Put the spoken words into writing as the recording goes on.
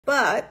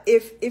But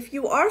if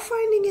you are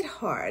finding it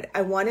hard,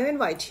 I want to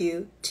invite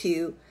you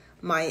to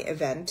my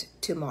event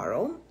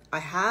tomorrow.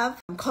 I'm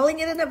calling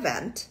it an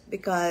event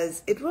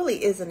because it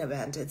really is an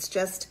event. It's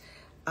just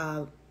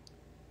where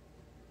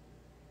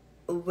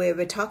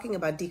we're talking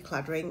about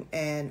decluttering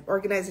and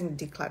organizing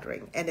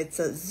decluttering, and it's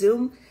a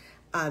Zoom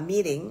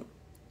meeting.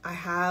 I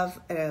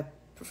have a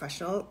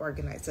professional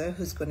organizer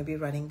who's going to be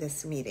running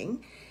this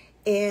meeting,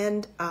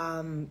 and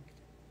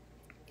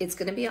it's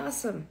going to be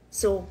awesome.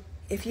 So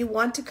if you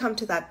want to come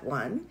to that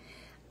one,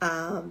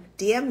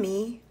 DM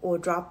me or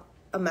drop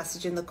a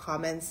message in the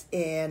comments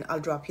and I'll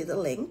drop you the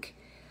link.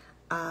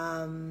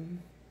 That's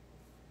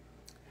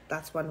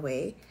one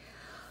way.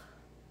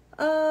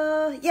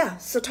 Yeah,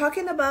 so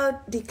talking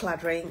about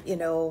decluttering, you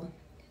know,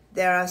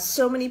 there are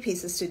so many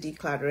pieces to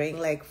decluttering.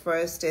 Like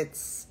first,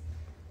 it's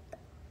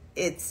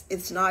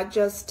not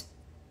just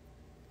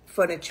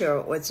furniture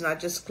or it's not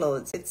just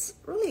clothes. It's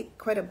really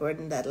quite a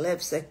burden that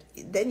lifts. Like,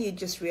 then you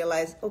just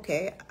realize,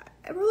 okay,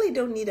 I really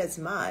don't need as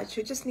much.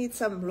 I just need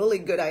some really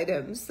good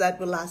items that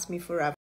will last me forever.